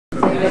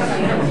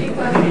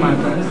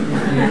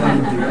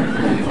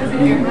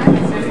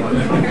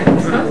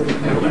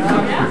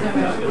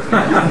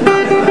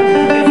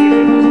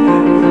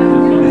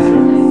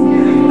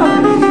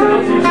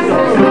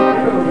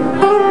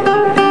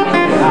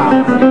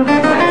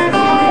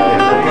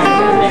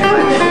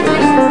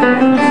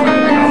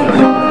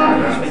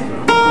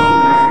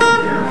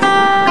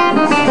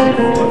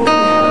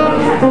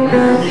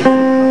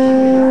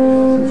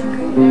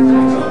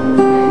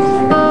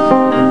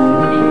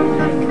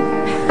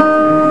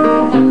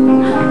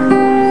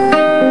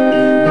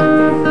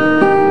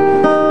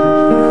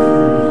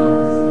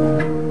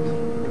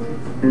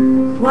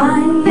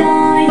Why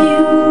are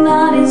you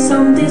not in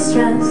some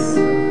distress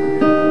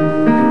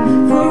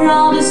for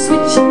all the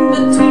switching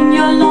between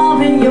your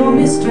love and your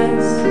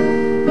mistress?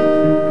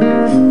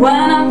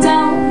 When I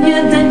tell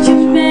you that you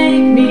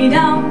make me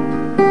down,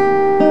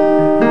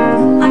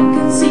 I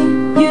can see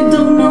you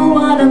don't know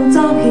what I'm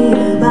talking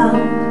about.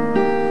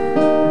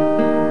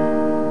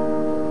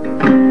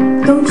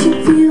 Don't you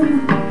feel?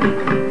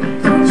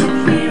 Don't you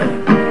feel?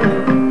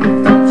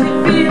 Don't you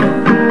feel?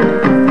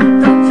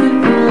 Don't you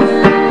feel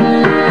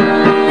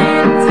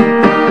it?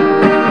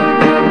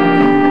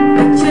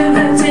 That you're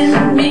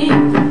hurting me,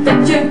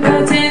 that you're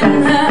hurting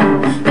her,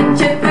 that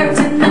you're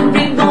hurting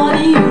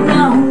everybody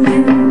around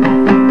you.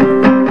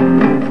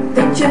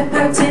 That you're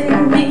hurting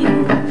me,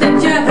 that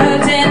you're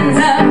hurting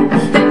her,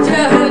 that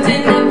you're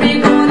hurting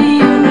everybody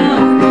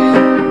around you.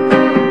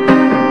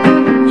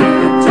 You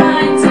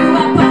try to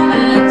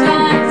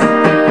apologize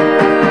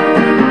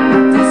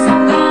to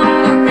some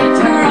god or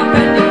creature up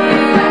in the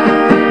air,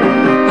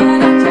 but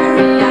don't you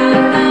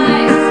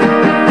realize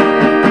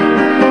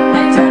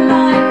that your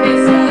life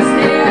is just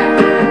here?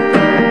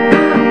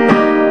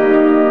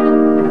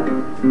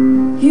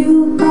 You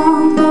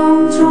can't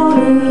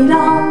control it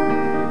all,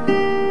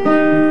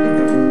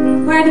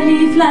 where the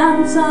leaf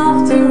lands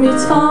after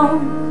its fall.